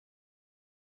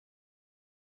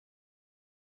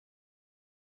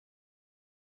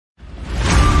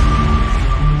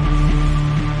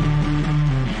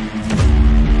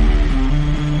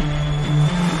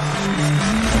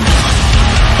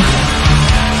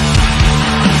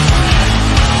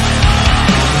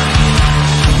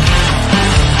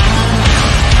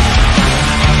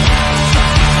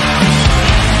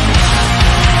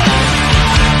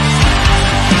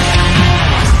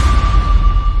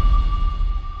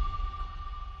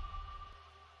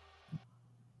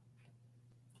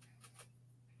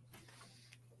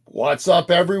What's up,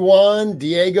 everyone?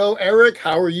 Diego, Eric,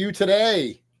 how are you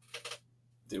today?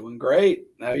 Doing great.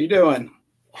 How you doing?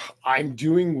 I'm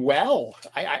doing well.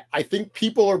 I think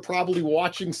people are probably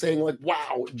watching saying like,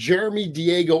 wow, Jeremy,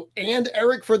 Diego, and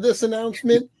Eric for this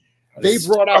announcement. They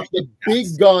brought out the big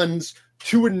guns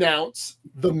to announce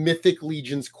the Mythic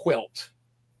Legions quilt.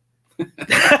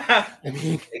 I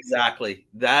mean, exactly.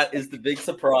 That is the big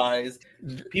surprise.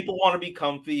 People want to be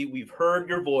comfy. We've heard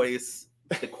your voice.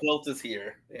 The quilt is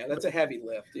here. Yeah, that's a heavy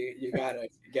lift. You gotta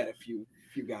get a few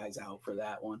guys out for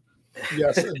that one.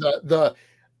 Yes,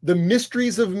 the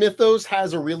Mysteries of Mythos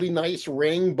has a really nice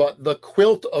ring, but the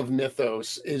quilt of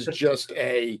Mythos is just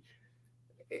it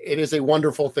is a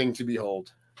wonderful thing to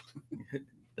behold.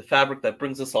 The fabric that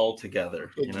brings us all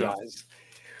together. It does.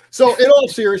 So in all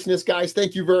seriousness, guys,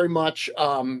 thank you very much.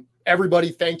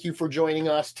 Everybody, thank you for joining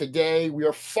us today. We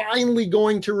are finally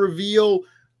going to reveal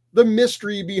the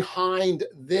mystery behind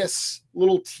this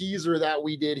little teaser that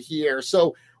we did here.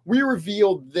 So we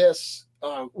revealed this,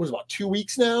 was about 2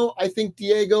 weeks now, I think,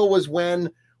 Diego, was when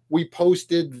we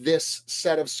posted this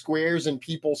set of squares and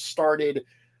people started,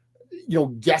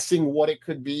 guessing what it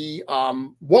could be.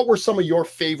 What were some of your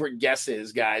favorite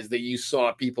guesses, guys, that you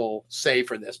saw people say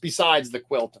for this, besides the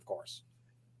quilt, of course?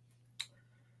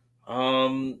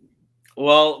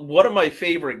 Well, one of my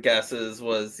favorite guesses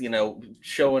was,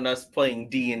 showing us playing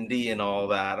D&D and all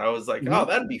that. I was like, oh,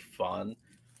 that'd be fun.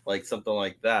 Like something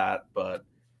like that. But,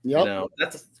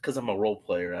 that's because I'm a role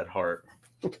player at heart.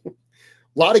 A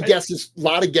lot of guesses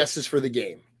for the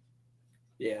game.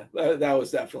 Yeah, that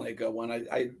was definitely a good one.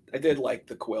 I did like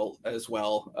the quilt as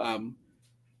well.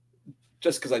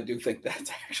 Just because I do think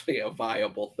that's actually a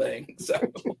viable thing.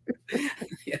 So,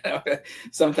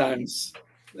 sometimes,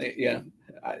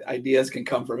 ideas can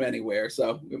come from anywhere.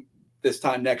 So this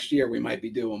time next year, we might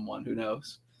be doing one. Who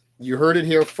knows? You heard it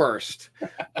here first.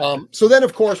 So then,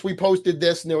 of course, we posted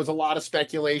this, and there was a lot of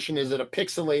speculation. Is it a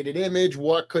pixelated image?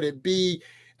 What could it be?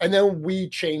 And then we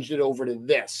changed it over to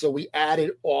this. So we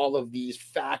added all of these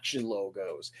faction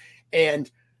logos. And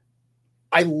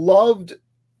I loved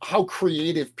how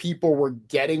creative people were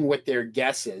getting with their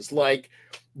guesses. Like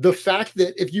the fact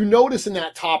that if you notice in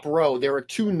that top row, there are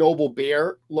two Noble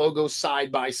Bear logos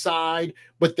side by side.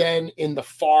 But then in the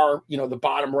far, the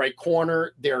bottom right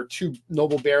corner, there are two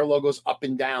Noble Bear logos up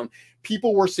and down.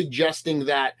 People were suggesting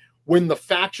that when the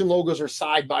faction logos are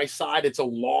side by side, it's a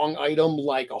long item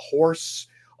like a horse.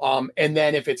 And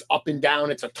then if it's up and down,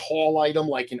 it's a tall item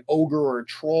like an ogre or a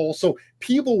troll. So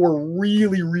people were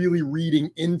really, really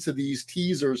reading into these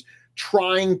teasers,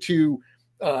 trying to,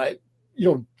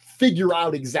 figure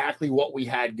out exactly what we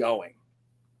had going.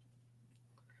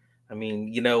 I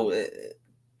mean,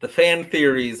 the fan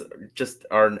theories just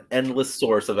are an endless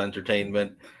source of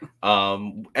entertainment.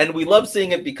 And we love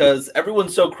seeing it because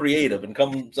everyone's so creative and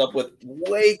comes up with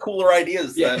way cooler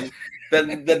ideas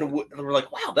then we're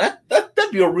like, wow,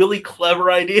 that'd be a really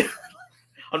clever idea.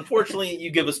 Unfortunately,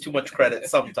 you give us too much credit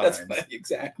sometimes.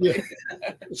 Exactly.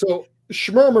 Yeah. So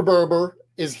Schmurmerberber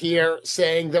is here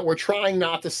saying that we're trying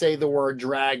not to say the word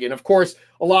dragon. Of course,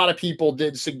 a lot of people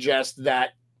did suggest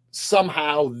that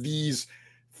somehow these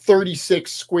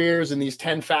 36 squares and these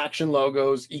 10 faction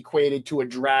logos equated to a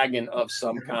dragon of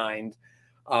some kind.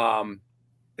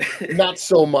 Not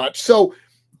so much. So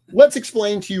let's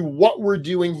explain to you what we're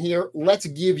doing here. Let's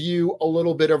give you a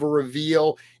little bit of a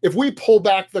reveal. If we pull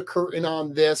back the curtain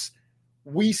on this,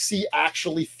 we see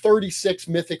actually 36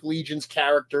 Mythic Legions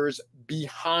characters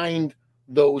behind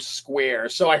those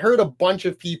squares. So I heard a bunch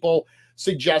of people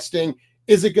suggesting,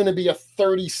 is it going to be a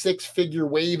 36-figure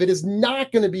wave? It is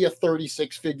not going to be a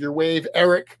 36-figure wave.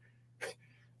 Eric,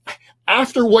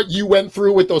 after what you went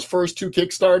through with those first two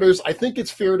Kickstarters, I think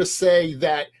it's fair to say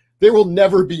that there will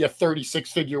never be a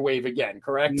 36-figure wave again,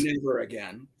 correct? Never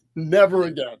again. Never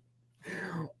again.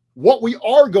 What we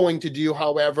are going to do,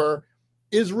 however,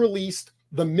 is release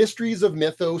the Mysteries of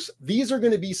Mythos. These are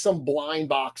going to be some blind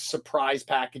box surprise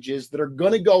packages that are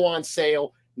going to go on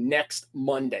sale next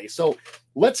Monday. So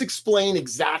let's explain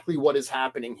exactly what is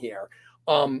happening here.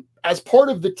 As part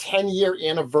of the 10-year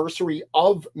anniversary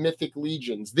of Mythic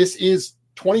Legions, this is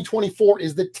 2024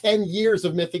 is the 10 years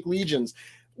of Mythic Legions.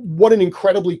 What an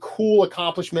incredibly cool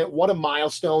accomplishment. What a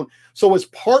milestone. So as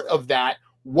part of that,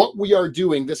 what we are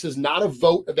doing, this is not a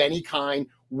vote of any kind.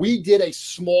 We did a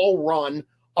small run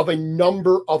of a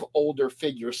number of older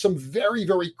figures, some very,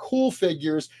 very cool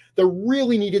figures that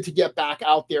really needed to get back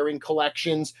out there in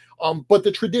collections, but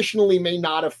that traditionally may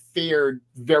not have fared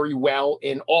very well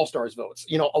in All-Stars votes.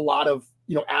 A lot of,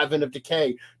 Advent of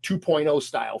Decay 2.0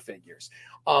 style figures.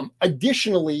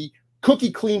 Additionally,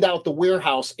 Cookie cleaned out the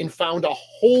warehouse and found a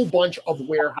whole bunch of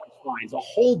warehouse finds, a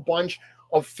whole bunch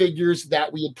of figures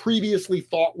that we had previously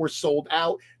thought were sold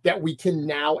out that we can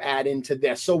now add into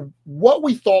this. So what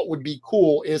we thought would be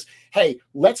cool is, hey,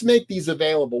 let's make these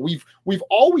available. We've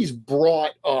always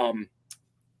brought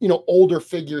older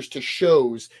figures to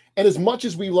shows, and as much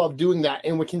as we love doing that,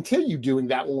 and we continue doing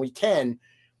that when we can,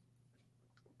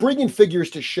 bringing figures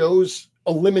to shows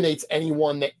eliminates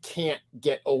anyone that can't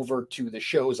get over to the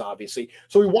shows, obviously.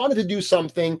 So we wanted to do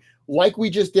something like we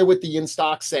just did with the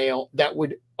in-stock sale that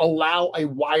would allow a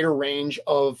wider range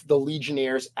of the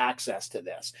Legionnaires access to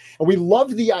this. And we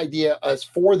loved the idea as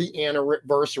for the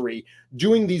anniversary,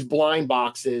 doing these blind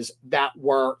boxes that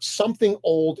were something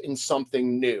old and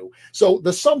something new. So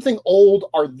the something old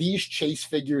are these chase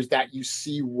figures that you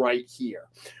see right here.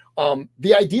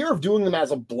 The idea of doing them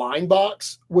as a blind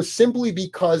box was simply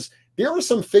because there are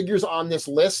some figures on this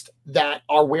list that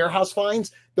are warehouse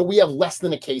finds that we have less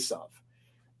than a case of.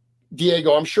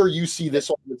 Diego, I'm sure you see this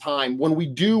all the time. When we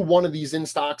do one of these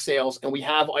in-stock sales and we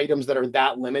have items that are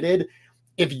that limited,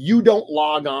 if you don't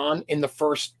log on in the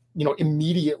first,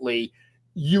 immediately,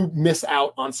 you miss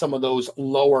out on some of those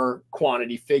lower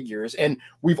quantity figures. And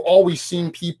we've always seen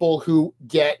people who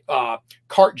get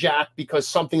cart jacked because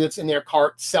something that's in their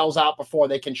cart sells out before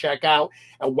they can check out.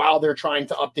 And while they're trying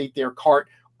to update their cart,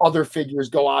 other figures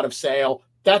go out of sale.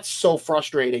 That's so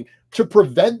frustrating. To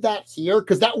prevent that here,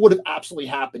 because that would have absolutely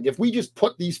happened. If we just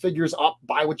put these figures up,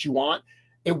 buy what you want,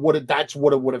 that's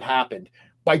what it would have happened.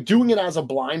 By doing it as a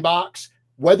blind box,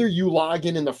 whether you log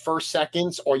in the first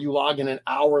seconds or you log in an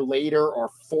hour later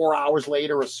or 4 hours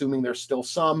later, assuming there's still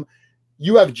some,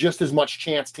 you have just as much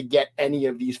chance to get any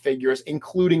of these figures,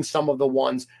 including some of the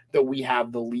ones that we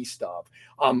have the least of.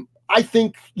 I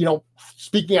think,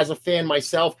 speaking as a fan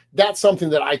myself, that's something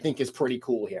that I think is pretty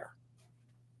cool here.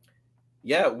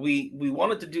 Yeah, we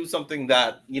wanted to do something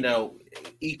that,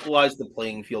 equalized the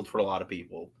playing field for a lot of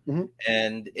people. Mm-hmm.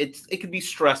 And it can be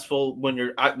stressful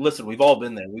when listen, we've all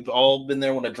been there. We've all been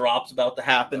there when a drop's about to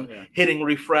happen, hitting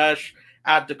refresh,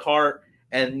 add to cart,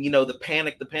 and, the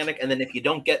panic. And then if you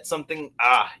don't get something,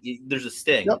 there's a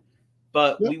sting. Yep.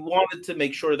 But we wanted to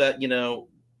make sure that,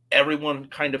 everyone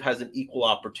kind of has an equal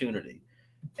opportunity.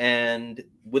 And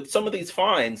with some of these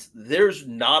finds, there's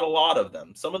not a lot of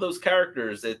them. Some of those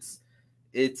characters, it's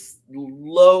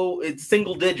low, it's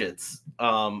single digits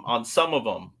on some of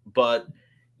them. But,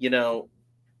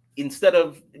 instead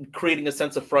of creating a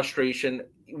sense of frustration,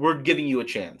 we're giving you a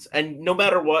chance. And no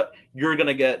matter what, you're going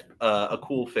to get a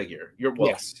cool figure. You're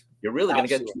really going to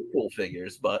get two cool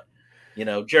figures. But,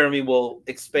 Jeremy will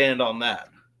expand on that.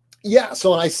 Yeah,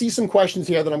 so I see some questions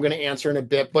here that I'm going to answer in a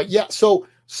bit. But yeah, so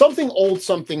something old,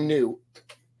 something new.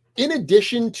 In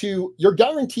addition to, you're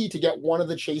guaranteed to get one of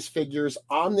the chase figures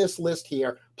on this list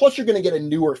here, plus you're going to get a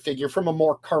newer figure from a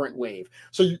more current wave.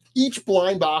 So each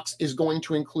blind box is going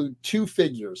to include 2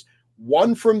 figures,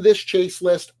 one from this chase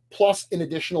list, plus an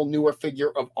additional newer figure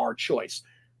of our choice.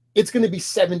 It's going to be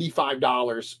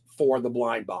 $75 for the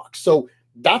blind box. So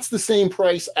that's the same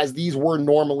price as these were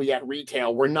normally at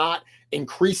retail. We're not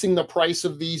increasing the price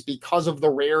of these because of the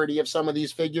rarity of some of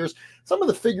these figures. Some of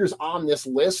the figures on this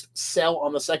list sell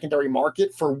on the secondary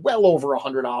market for well over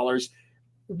 $100.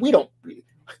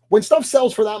 When stuff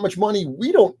sells for that much money,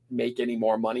 we don't make any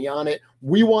more money on it.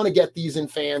 We want to get these in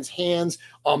fans' hands.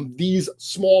 These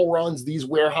small runs, these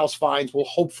warehouse finds will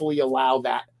hopefully allow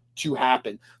that to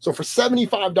happen. So for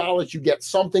 $75, you get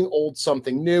something old,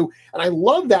 something new. And I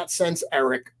love that sense,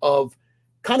 Eric, of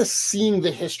kind of seeing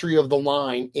the history of the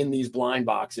line in these blind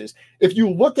boxes. If you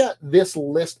look at this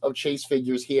list of chase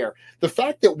figures here, the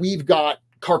fact that we've got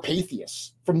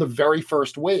Carpathius from the very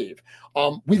first wave,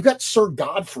 we've got Sir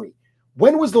Godfrey.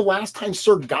 When was the last time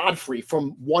Sir Godfrey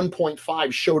from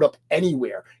 1.5 showed up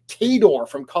anywhere? Tador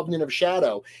from Covenant of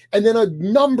Shadow, and then a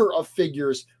number of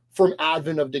figures from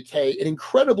Advent of Decay, an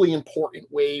incredibly important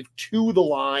wave to the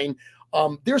line.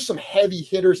 There's some heavy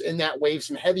hitters in that wave,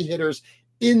 some heavy hitters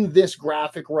in this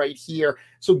graphic right here.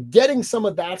 So getting some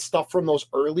of that stuff from those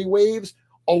early waves,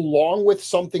 along with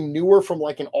something newer from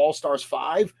like an All-Stars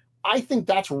 5, I think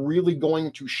that's really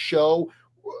going to show,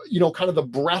 kind of the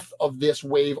breadth of this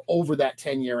wave over that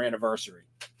 10-year anniversary.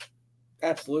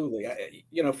 Absolutely.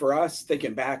 For us,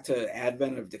 thinking back to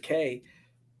Advent of Decay,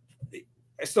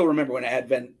 I still remember when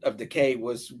Advent of Decay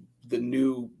was the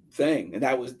new thing, and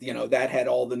that was, that had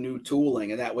all the new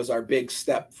tooling, and that was our big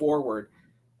step forward.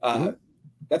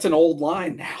 That's an old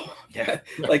line now. Yeah.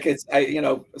 Like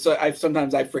so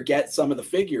sometimes I forget some of the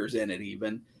figures in it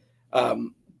even.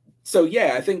 So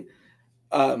yeah, I think,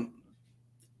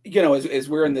 as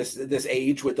we're in this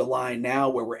age with the line now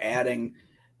where we're adding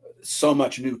so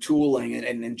much new tooling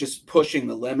and just pushing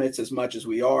the limits as much as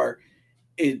we are,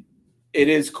 it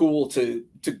is cool to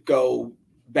go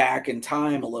back in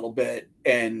time a little bit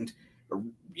and,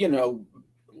 you know,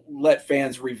 let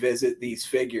fans revisit these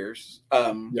figures.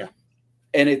 Yeah.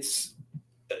 And it's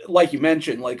like you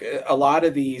mentioned, like a lot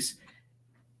of these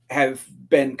have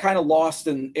been kind of lost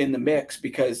in the mix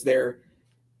because they're,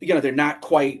 you know, they're not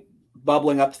quite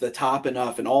bubbling up to the top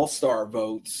enough in all-star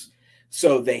votes.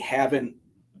 So they haven't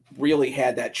really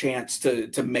had that chance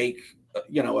to make,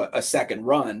 you know, a second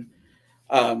run.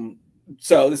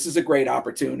 So this is a great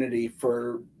opportunity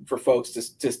for folks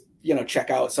to, you know, check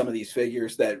out some of these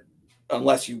figures that,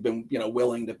 unless you've been, you know,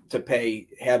 willing to pay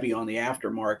heavy on the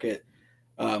aftermarket,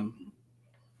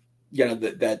 you know,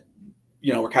 that,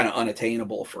 you know, were kind of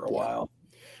unattainable for a while.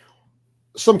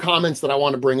 Some comments that I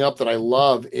want to bring up that I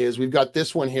love is we've got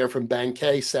this one here from Ben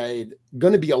K saying,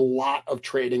 going to be a lot of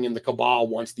trading in the Cabal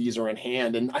once these are in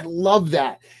hand. And I love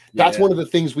that. That's one of the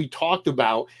things we talked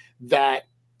about, that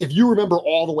if you remember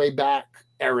all the way back,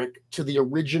 Eric, to the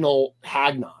original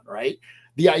Hagnon, right?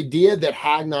 The idea that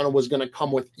Hagnon was going to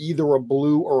come with either a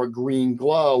blue or a green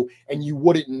glow and you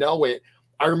wouldn't know it.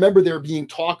 I remember there being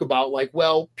talk about like,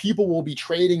 well, people will be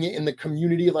trading it in the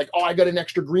community. Like, oh, I got an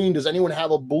extra green. Does anyone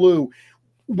have a blue?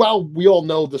 Well, we all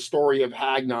know the story of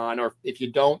Hagnon, or if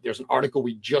you don't, there's an article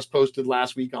we just posted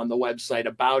last week on the website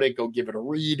about it. Go give it a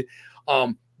read.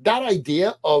 That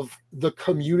idea of the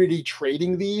community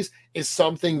trading these is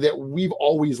something that we've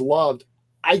always loved.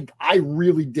 I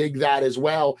really dig that as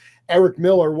well. Eric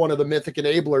Miller, one of the Mythic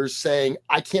enablers, saying,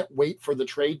 I can't wait for the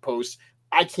trade posts.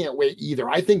 I can't wait either.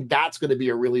 I think that's going to be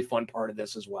a really fun part of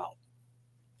this as well.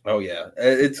 Oh, yeah.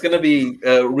 It's going to be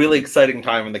a really exciting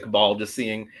time in the Cabal, just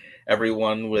seeing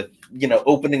everyone with, you know,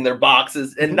 opening their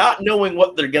boxes and not knowing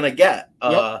what they're going to get.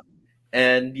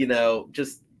 And, you know,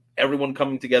 just everyone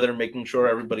coming together and making sure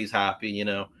everybody's happy. You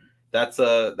know, that's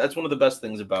one of the best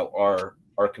things about our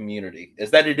community,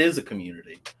 is that it is a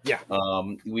community. Yeah.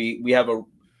 We have a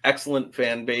excellent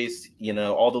fan base, you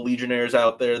know, all the Legionnaires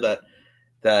out there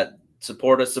that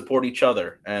support us, support each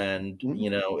other. And,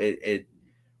 you know, it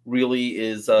really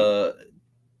is,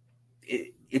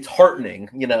 it's heartening,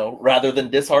 you know, rather than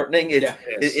disheartening.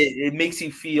 It makes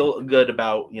you feel good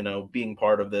about, you know, being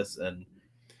part of this and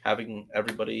having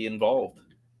everybody involved.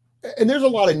 And there's a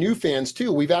lot of new fans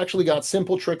too. We've actually got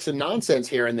Simple Tricks and Nonsense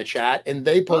here in the chat, and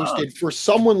they posted, for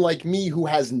someone like me who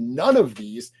has none of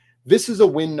these, this is a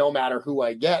win no matter who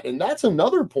I get. And that's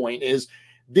another point, is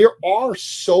there are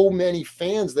so many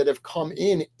fans that have come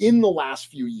in the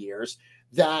last few years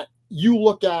that you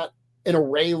look at an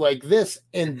array like this,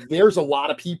 and there's a lot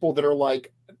of people that are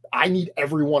like, I need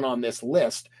everyone on this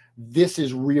list. This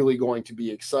is really going to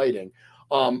be exciting.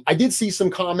 I did see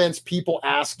some comments, people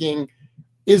asking,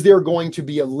 is there going to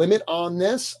be a limit on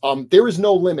this? There is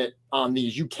no limit on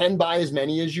these. You can buy as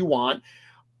many as you want.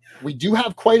 We do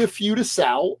have quite a few to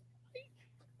sell.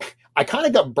 I kind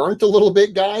of got burnt a little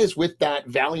bit, guys, with that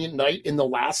Valiant Knight in the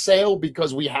last sale,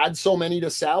 because we had so many to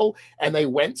sell and they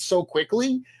went so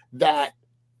quickly that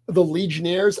the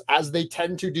Legionnaires, as they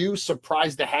tend to do,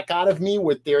 surprised the heck out of me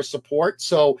with their support.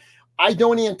 So I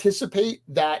don't anticipate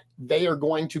that they are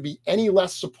going to be any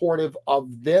less supportive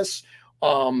of this.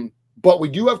 But we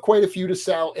do have quite a few to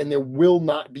sell, and there will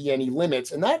not be any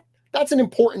limits. And that's an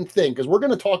important thing, because we're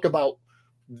going to talk about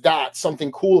that,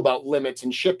 something cool about limits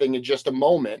and shipping, in just a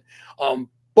moment.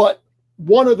 But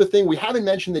one other thing, we haven't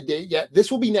mentioned the date yet. This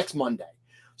will be next Monday.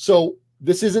 So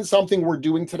this isn't something we're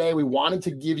doing today. We wanted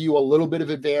to give you a little bit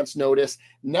of advance notice.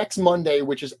 Next Monday,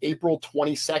 which is April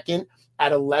 22nd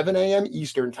at 11 a.m.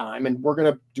 Eastern time, and we're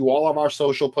going to do all of our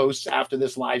social posts after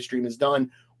this live stream is done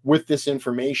with this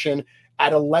information.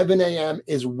 At 11 a.m.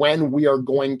 is when we are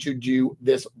going to do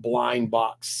this blind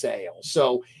box sale.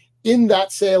 So in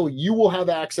that sale, you will have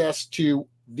access to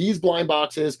these blind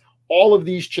boxes. All of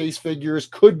these chase figures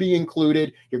could be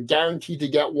included. You're guaranteed to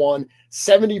get one.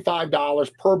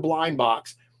 $75 per blind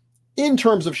box. In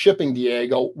terms of shipping,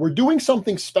 Diego, we're doing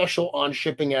something special on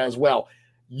shipping as well.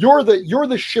 You're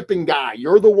the shipping guy.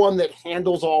 You're the one that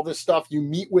handles all this stuff. You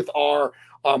meet with our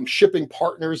shipping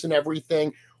partners and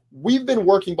everything. We've been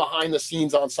working behind the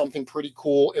scenes on something pretty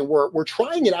cool, and we're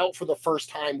trying it out for the first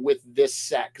time with this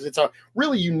set, because it's a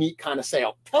really unique kind of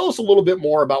sale. Tell us a little bit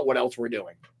more about what else we're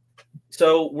doing.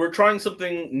 So we're trying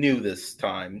something new this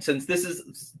time, since this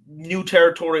is new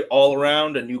territory all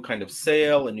around, a new kind of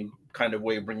sale, a new kind of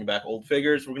way of bringing back old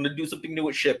figures. We're going to do something new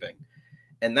with shipping.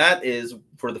 And that is,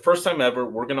 for the first time ever,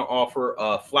 we're going to offer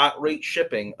a flat rate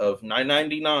shipping of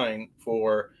 $9.99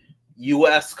 for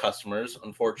U.S. customers.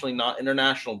 Unfortunately, not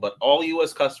international, but all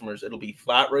U.S. customers. It'll be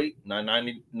flat rate,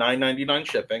 $9.99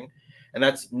 shipping. And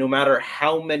that's no matter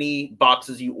how many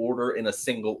boxes you order in a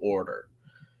single order.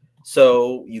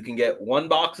 So you can get 1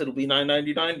 box, it'll be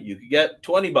 $9.99. You could get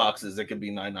 20 boxes, it could be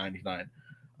 $9.99.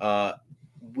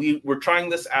 We're trying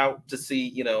this out to see,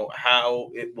 you know,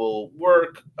 how it will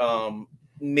work.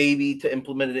 Maybe to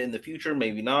implement it in the future,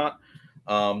 maybe not.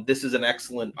 This is an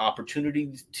excellent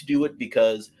opportunity to do it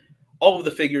because all of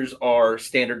the figures are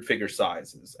standard figure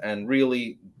sizes. And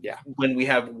really, yeah, when we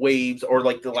have waves or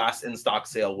like the last in stock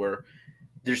sale where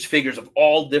there's figures of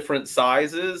all different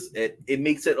sizes, it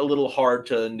makes it a little hard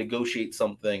to negotiate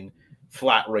something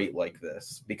flat rate like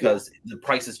this because the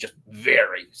prices just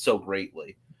vary so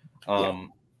greatly.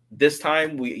 This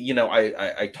time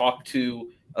I talked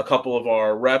to a couple of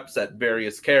our reps at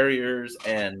various carriers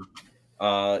and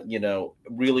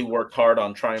really worked hard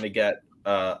on trying to get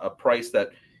a price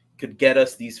that could get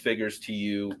us these figures to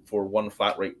you for one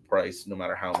flat rate price, no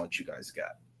matter how much you guys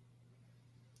get.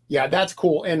 Yeah, that's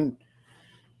cool. And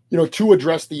you know, to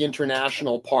address the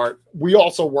international part, we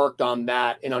also worked on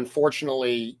that. And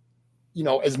unfortunately, you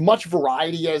know, as much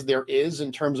variety as there is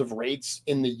in terms of rates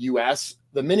in the US,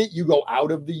 the minute you go out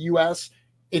of the US,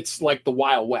 it's like the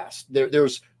Wild West.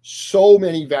 There's so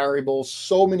many variables,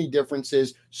 so many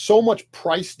differences, so much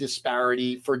price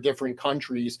disparity for different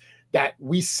countries that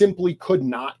we simply could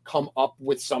not come up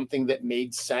with something that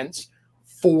made sense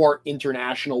for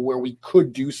international, where we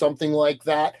could do something like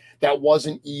that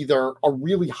wasn't either a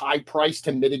really high price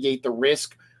to mitigate the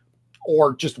risk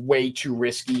or just way too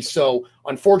risky. So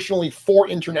unfortunately for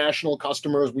international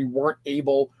customers, we weren't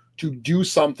able to do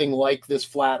something like this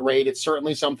flat rate. It's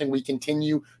certainly something we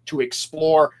continue to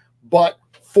explore, but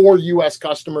for US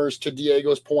customers, to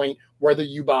Diego's point, whether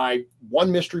you buy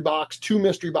 1 mystery box, 2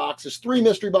 mystery boxes, 3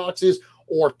 mystery boxes,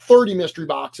 or 30 mystery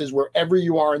boxes, wherever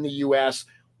you are in the US,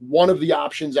 one of the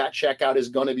options at checkout is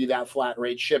going to be that flat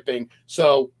rate shipping.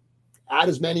 So add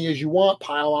as many as you want,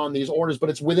 pile on these orders, but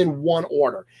it's within one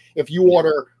order. If you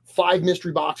order 5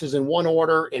 mystery boxes in one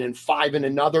order and then 5 in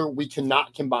another, we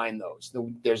cannot combine those.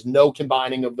 There's no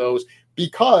combining of those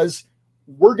because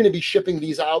we're going to be shipping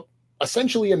these out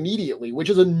essentially immediately, which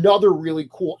is another really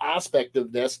cool aspect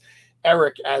of this.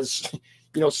 Eric, as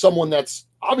you know, someone that's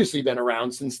obviously been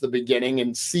around since the beginning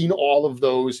and seen all of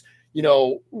those, you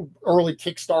know, early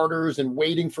Kickstarters and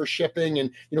waiting for shipping. And,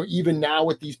 you know, even now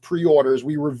with these pre-orders,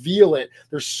 we reveal it.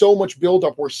 There's so much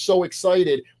buildup. We're so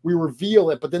excited. We reveal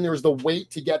it, but then there's the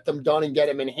wait to get them done and get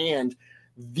them in hand.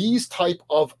 These type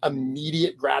of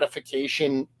immediate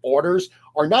gratification orders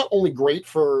are not only great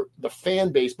for the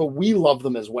fan base, but we love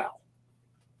them as well.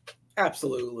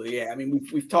 Absolutely. Yeah. I mean,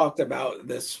 we've talked about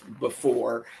this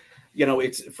before. You know,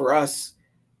 it's for us,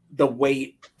 the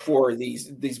wait for these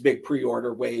big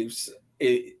pre-order waves,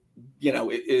 is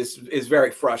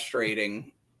very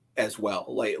frustrating as well.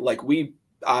 Like we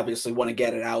obviously want to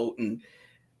get it out and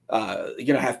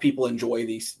have people enjoy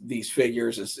these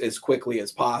figures as quickly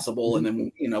as possible. And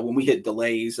then when we hit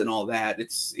delays and all that,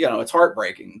 it's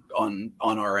heartbreaking on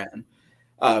our end.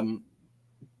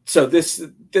 So this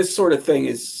sort of thing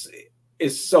is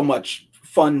so much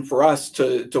fun for us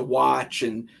to watch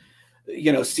and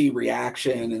see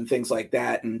reaction and things like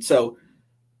that. And so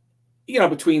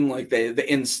between like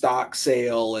the in stock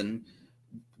sale and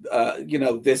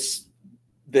this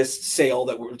sale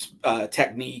that we're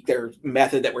technique, their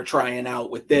method that we're trying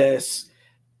out with this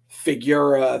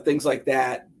Figura, things like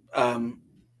that,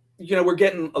 we're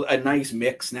getting a nice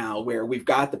mix now where we've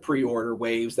got the pre-order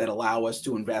waves that allow us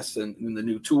to invest in the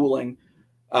new tooling,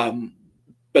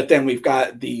 but then we've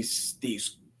got these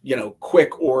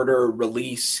quick order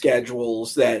release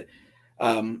schedules that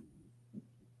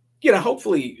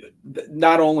hopefully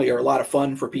not only are a lot of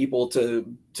fun for people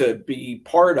to be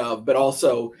part of, but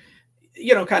also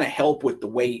kind of help with the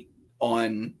weight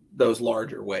on those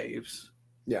larger waves.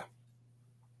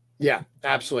 Yeah,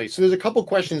 absolutely. So there's a couple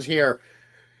questions here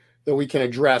that we can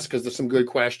address because there's some good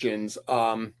questions.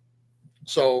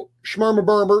 So Shmurma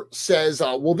Berber says,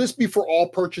 will this be for all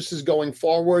purchases going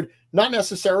forward? Not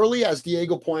necessarily. As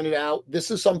Diego pointed out,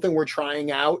 this is something we're trying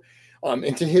out.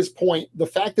 And to his point, the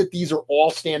fact that these are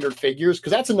all standard figures,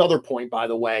 because that's another point, by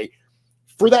the way,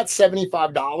 for that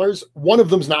 $75, one of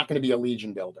them is not going to be a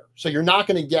Legion builder. So you're not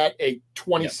going to get a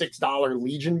 $26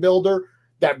 Legion builder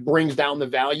that brings down the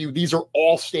value. These are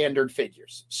all standard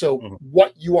figures. So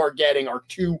what you are getting are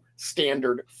 2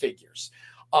 standard figures.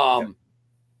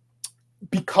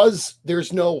 Because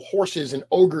there's no horses and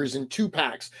ogres and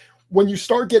 2-packs, when you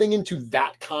start getting into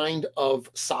that kind of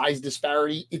size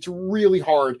disparity, it's really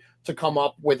hard to come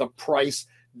up with a price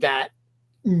that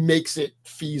makes it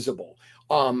feasible.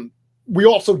 We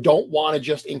also don't want to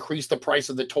just increase the price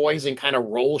of the toys and kind of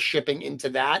roll shipping into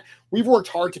that. We've worked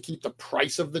hard to keep the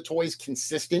price of the toys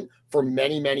consistent for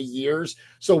many, many years.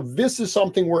 So this is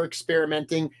something we're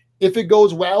experimenting. If it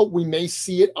goes well, we may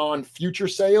see it on future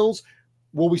sales.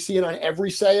 Will we see it on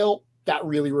every sale? That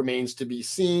really remains to be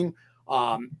seen.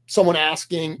 Someone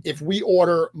asking, if we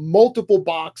order multiple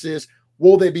boxes,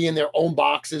 will they be in their own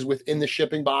boxes within the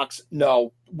shipping box?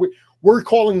 No, we're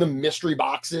calling them mystery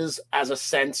boxes as a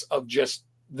sense of just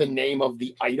the name of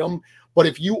the item. But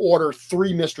if you order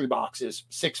 3 mystery boxes,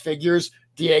 6 figures,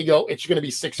 Diego, it's going to be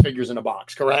 6 figures in a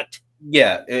box, correct?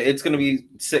 Yeah, it's going to be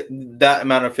that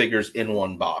amount of figures in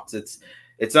one box. It's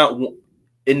not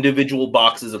individual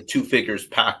boxes of 2 figures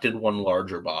packed in one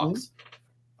larger box.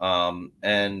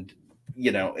 And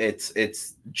you know, it's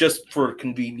just for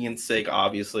convenience sake,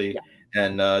 obviously,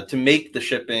 and to make the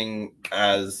shipping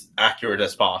as accurate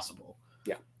as possible.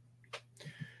 Yeah.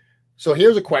 So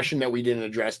here's a question that we didn't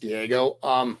address, Diego.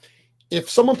 If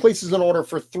someone places an order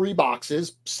for 3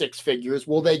 boxes, 6 figures,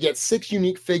 will they get 6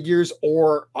 unique figures,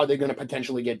 or are they going to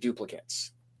potentially get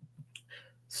duplicates?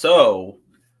 So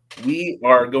we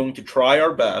are going to try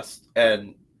our best,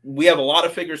 and we have a lot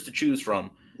of figures to choose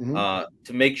from, to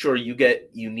make sure you get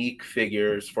unique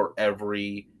figures for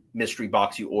every mystery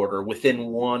box you order within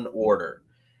one order.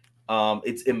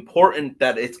 It's important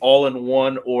that it's all in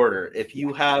one order. If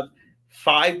you have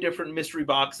 5 different mystery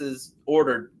boxes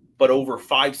ordered, but over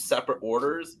 5 separate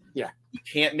orders, you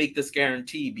can't make this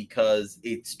guarantee because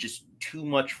it's just too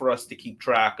much for us to keep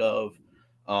track of.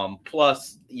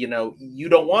 Plus, you know, you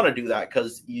don't want to do that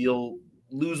because you'll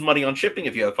lose money on shipping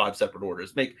if you have 5 separate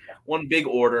orders. Make one big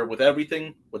order with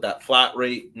everything with that flat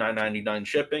rate, $9.99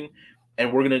 shipping,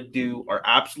 and we're going to do our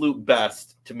absolute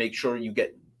best to make sure you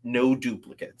get no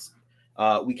duplicates.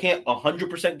 We can't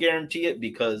 100% guarantee it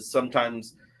because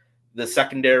sometimes the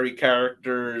secondary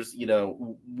characters, you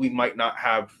know, we might not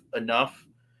have enough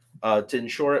to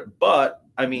ensure it. But,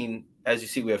 I mean, as you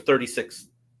see, we have 36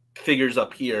 figures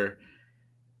up here.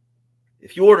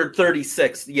 If you ordered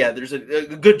 36, there's a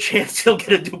good chance you'll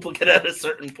get a duplicate at a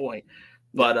certain point.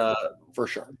 But for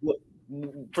sure,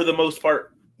 for the most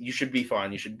part, you should be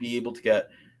fine. You should be able to get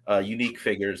unique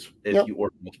figures if you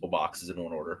order multiple boxes in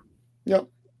one order. Yep.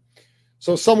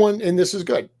 So someone, and this is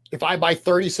good. If I buy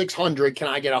 3,600, can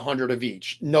I get 100 of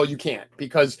each? No, you can't,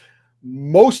 because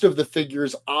most of the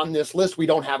figures on this list, we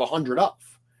don't have 100 of.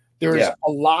 There's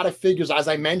a lot of figures, as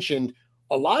I mentioned.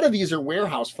 A lot of these are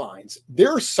warehouse finds.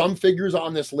 There are some figures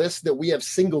on this list that we have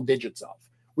single digits of.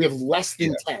 We have less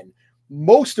than 10.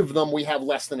 Most of them we have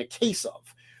less than a case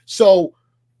of. So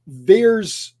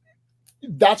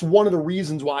that's one of the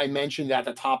reasons why I mentioned at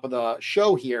the top of the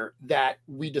show here that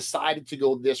we decided to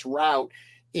go this route.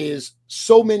 Is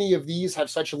so many of these have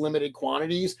such limited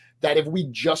quantities that if we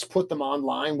just put them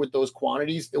online with those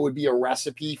quantities, it would be a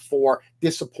recipe for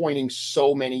disappointing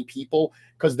so many people,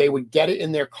 because they would get it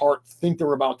in their cart, think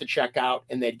they're about to check out,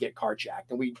 and they'd get cart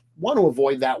jacked. And we want to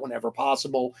avoid that whenever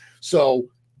possible. So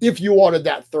if you ordered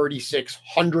that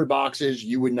 3,600 boxes,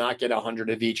 you would not get 100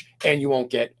 of each, and you won't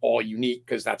get all unique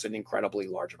because that's an incredibly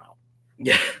large amount.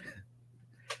 Yeah.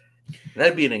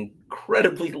 That'd be an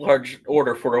incredibly large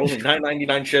order for only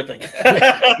 $9.99 shipping.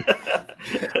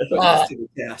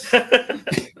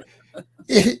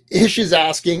 Ish is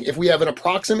asking if we have an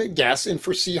approximate guess and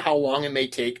foresee how long it may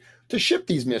take to ship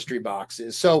these mystery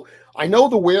boxes. So I know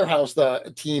the warehouse,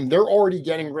 the team, they're already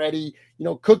getting ready. You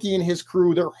know, Cookie and his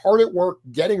crew, they're hard at work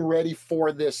getting ready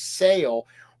for this sale.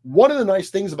 One of the nice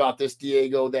things about this,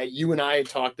 Diego, that you and I had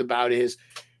talked about is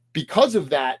because of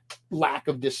that lack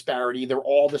of disparity, they're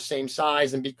all the same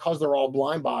size. And because they're all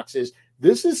blind boxes,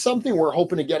 this is something we're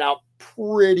hoping to get out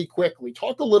pretty quickly.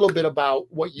 Talk a little bit about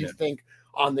what you think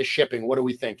on the shipping. What are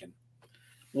we thinking?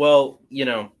 Well, you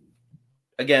know,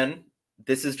 again,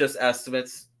 this is just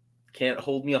estimates. Can't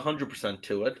hold me 100%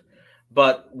 to it.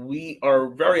 But we are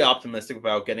very optimistic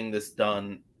about getting this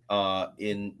done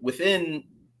within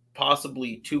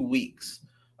possibly 2 weeks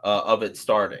of it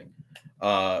starting.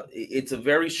 It's a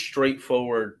very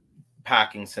straightforward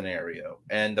packing scenario,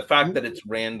 and the fact that it's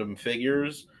random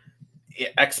figures,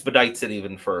 it expedites it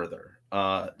even further.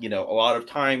 You know, a lot of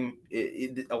time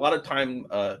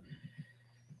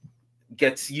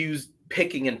gets used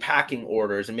picking and packing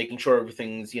orders and making sure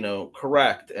everything's, you know,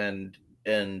 correct, and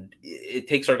it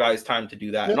takes our guys time to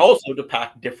do that, and also to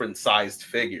pack different sized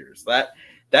figures.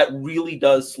 That really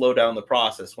does slow down the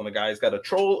process when a guy's got a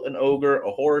troll, an ogre, a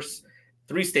horse,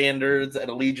 3 standards, and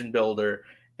a legion builder,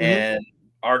 and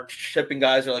our shipping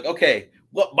guys are like, okay,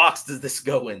 what box does this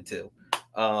go into?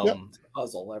 It's a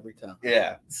puzzle every time.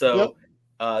 Yeah. So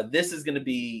this is going to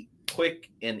be quick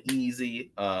and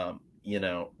easy. You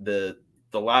know, the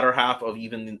latter half of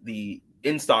even the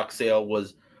in-stock sale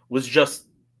was just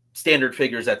standard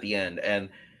figures at the end. And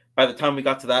by the time we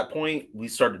got to that point, we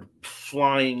started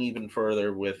flying even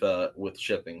further with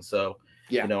shipping. So,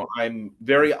 Yeah. you know, I'm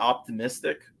very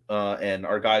optimistic, and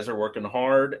our guys are working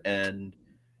hard, and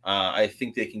I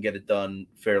think they can get it done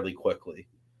fairly quickly.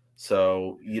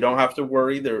 So you don't have to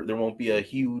worry. There won't be a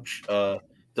huge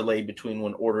delay between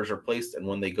when orders are placed and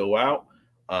when they go out.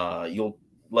 You'll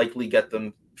likely get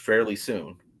them fairly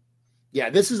soon. Yeah,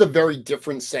 this is a very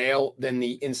different sale than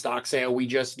the in-stock sale we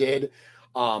just did,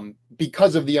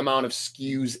 because of the amount of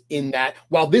SKUs in that.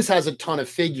 While this has a ton of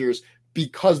figures,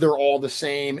 because they're all the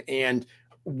same, and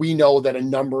we know that a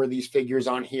number of these figures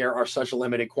on here are such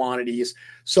limited quantities,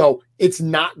 so it's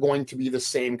not going to be the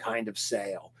same kind of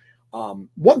sale.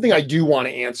 One thing I do want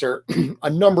to answer, a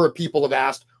number of people have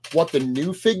asked what the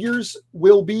new figures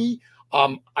will be.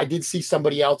 I did see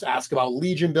somebody else ask about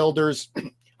Legion builders.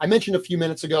 I mentioned a few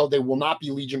minutes ago, they will not be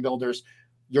Legion builders.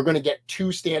 You're going to get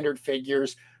 2 standard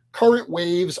figures. Current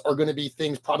waves are going to be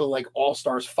things probably like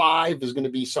All-Stars 5. There's going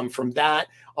to be some from that.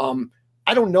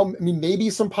 I don't know. I mean, maybe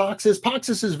some Poxus.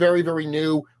 Poxus is very, very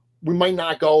new. We might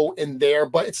not go in there,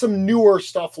 but it's some newer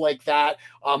stuff like that.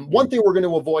 One thing we're going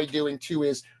to avoid doing too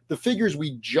is the figures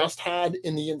we just had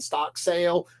in the in-stock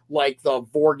sale, like the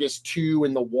Vorgus 2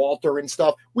 and the Walter and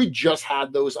stuff. We just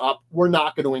had those up. We're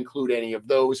not going to include any of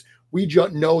those. We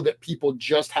just know that people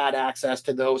just had access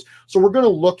to those. So we're going to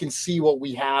look and see what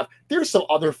we have. There's some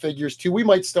other figures too. We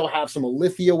might still have some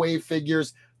Alithia Wave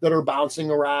figures that are bouncing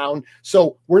around.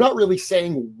 So we're not really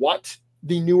saying what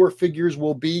the newer figures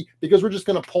will be, because we're just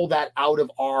going to pull that out of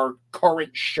our current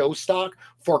show stock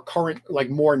for current, like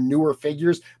more newer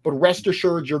figures. But rest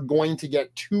assured, you're going to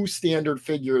get 2 standard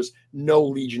figures, no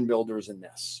Legion builders in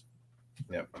this.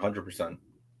 Yeah, 100%.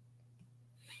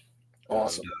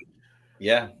 Awesome.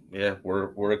 Yeah,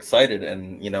 we're excited,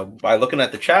 and you know, by looking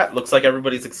at the chat, looks like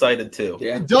everybody's excited too.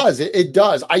 Yeah, it does. It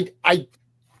does. I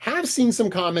have seen some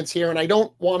comments here, and I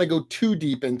don't want to go too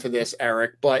deep into this,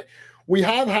 Eric, but we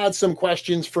have had some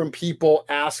questions from people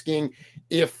asking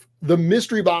if the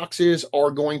mystery boxes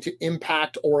are going to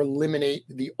impact or eliminate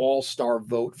the all-star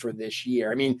vote for this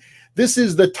year. I mean, this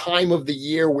is the time of the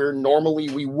year where normally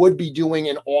we would be doing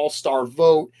an all-star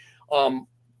vote.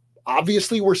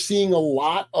 Obviously, we're seeing a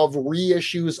lot of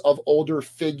reissues of older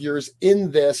figures in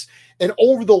this. And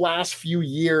over the last few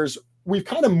years, we've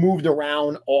kind of moved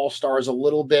around all-stars a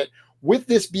little bit. With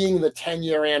this being the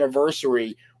 10-year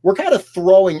anniversary, we're kind of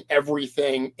throwing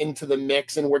everything into the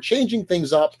mix, and we're changing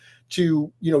things up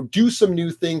to, you know, do some new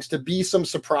things, to be some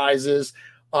surprises.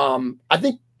 I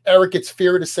think, Eric, it's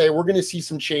fair to say we're going to see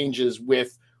some changes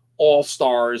with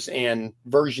all-stars and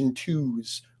version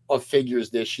 2s of figures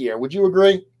this year. Would you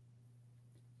agree?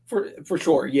 For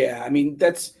sure, yeah. I mean,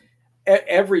 that's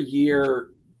every year,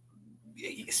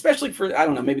 especially for, I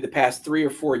don't know, maybe the past 3 or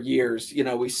 4 years, you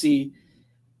know, we see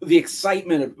the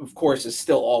excitement, of course, is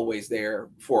still always there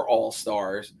for all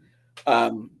stars.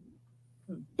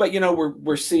 But, you know,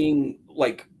 we're seeing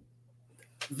like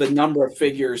the number of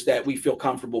figures that we feel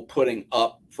comfortable putting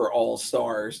up for all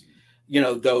stars, you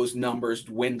know, those numbers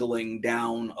dwindling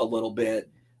down a little bit.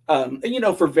 And, you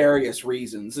know, for various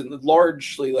reasons, and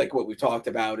largely like what we talked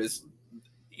about is,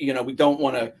 you know, we don't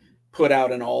want to put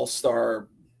out an all-star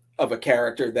of a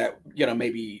character that, you know,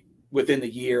 maybe within the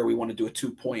year we want to do a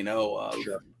 2.0 of.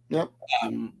 Sure. Yep.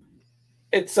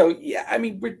 It's so, yeah, I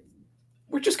mean,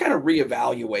 we're just kind of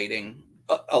reevaluating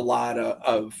a lot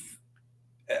of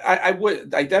I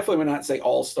definitely would not say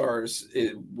all-stars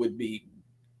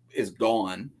is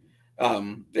gone.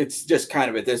 It's just kind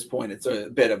of, at this point, it's a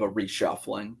bit of a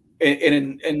reshuffling.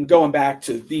 And going back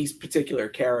to these particular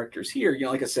characters here, you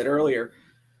know, like I said earlier,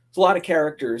 there's a lot of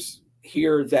characters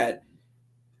here that,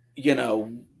 you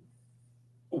know,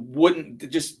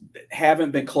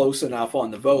 haven't been close enough on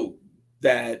the vote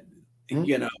that,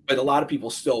 you know, but a lot of people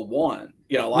still want,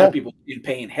 you know, a lot of people are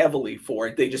paying heavily for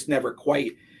it. They just never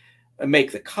quite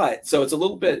make the cut. So it's a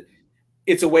little bit,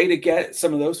 it's a way to get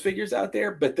some of those figures out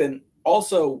there. But then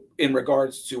also in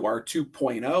regards to our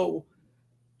 2.0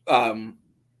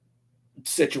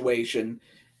 situation,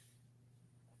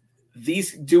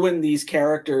 these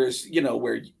characters, you know,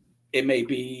 where it may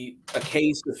be a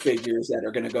case of figures that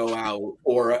are going to go out,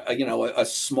 or a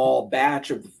small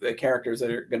batch of the characters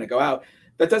that are going to go out,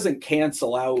 that doesn't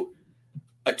cancel out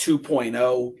a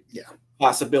 2.0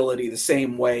 possibility the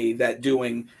same way that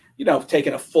doing, you know,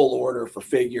 taking a full order for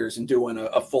figures and doing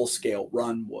a full scale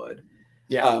run would.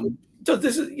 So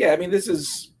this is, I mean,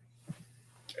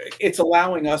 it's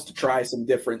allowing us to try some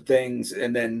different things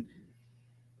and then,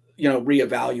 you know,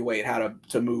 reevaluate how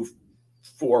to move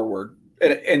forward.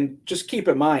 And just keep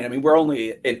in mind, I mean, we're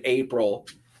only in April,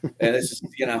 and this is,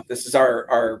 you know, this is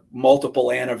our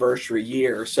multiple anniversary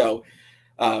year. So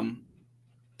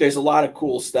There's a lot of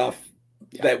cool stuff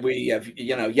that we have,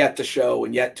 yet to show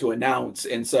and yet to announce.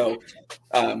 And so,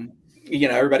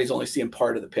 everybody's only seeing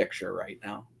part of the picture right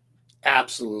now.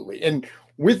 Absolutely. And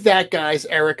with that, guys,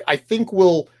 Eric, I think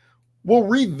we'll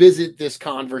revisit this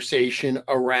conversation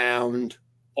around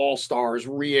All-Stars,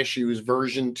 reissues,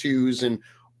 version 2s, and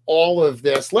all of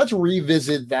this. Let's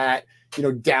revisit that,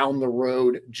 down the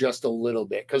road just a little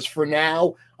bit. Because for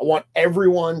now, I want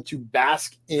everyone to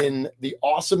bask in the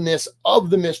awesomeness of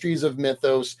the Mysteries of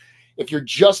Mythos. If you're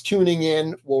just tuning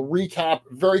in, we'll recap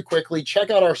very quickly. Check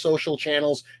out our social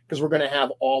channels because we're going to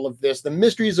have all of this. The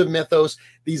Mysteries of Mythos,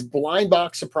 these blind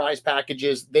box surprise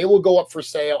packages, they will go up for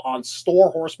sale on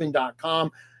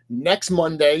storehorseman.com next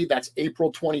Monday. That's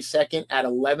April 22nd at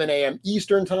 11 a.m.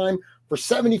 Eastern time. For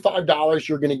 $75,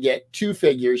 you're going to get 2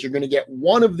 figures. You're going to get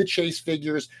one of the chase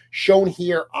figures shown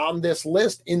here on this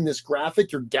list in this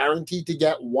graphic. You're guaranteed to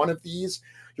get one of these.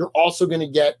 You're also going to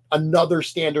get another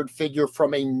standard figure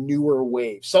from a newer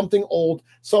wave, something old,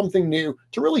 something new,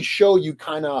 to really show you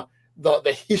kind of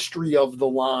the history of the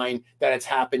line that has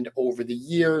happened over the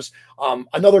years.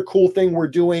 Another cool thing we're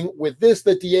doing with this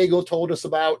that Diego told us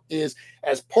about is,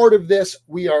 as part of this,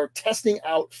 we are testing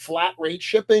out flat rate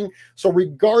shipping. So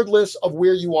regardless of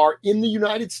where you are in the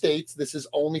United States, this is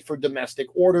only for domestic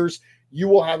orders, you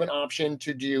will have an option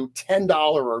to do $10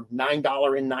 or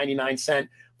 $9.99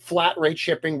 flat rate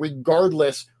shipping,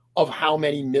 regardless of how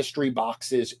many mystery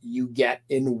boxes you get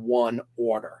in one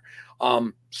order.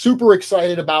 Super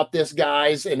excited about this,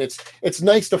 guys, and it's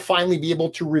nice to finally be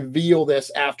able to reveal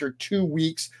this after 2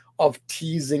 weeks of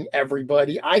teasing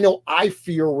everybody. I know I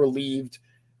feel relieved.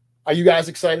 Are you guys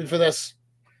excited for this?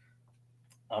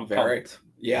 I'm very,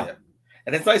 yeah.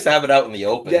 And it's nice to have it out in the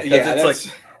open. Yeah, it's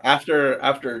like after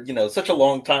such a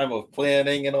long time of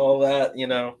planning and all that,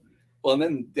 Well,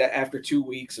 and then after 2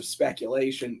 weeks of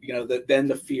speculation, then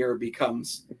the fear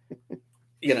becomes,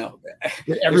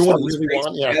 everyone really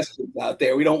wants out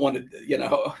there. We don't want to,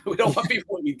 we don't want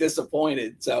people to be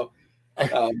disappointed. So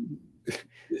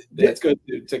it's good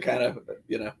to kind of,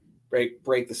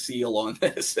 break the seal on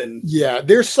this. And yeah,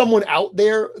 there's someone out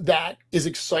there that is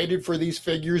excited for these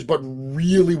figures, but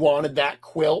really wanted that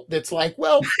quilt. That's like,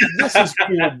 well, this is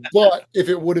cool, but if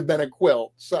it would have been a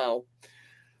quilt. So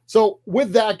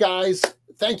with that, guys,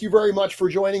 thank you very much for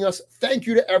joining us. Thank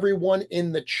you to everyone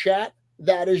in the chat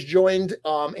that has joined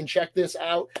and check this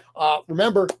out.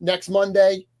 Remember, next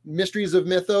Monday, Mysteries of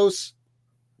Mythos.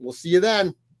 We'll see you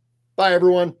then. Bye,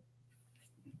 everyone.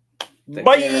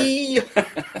 Bye.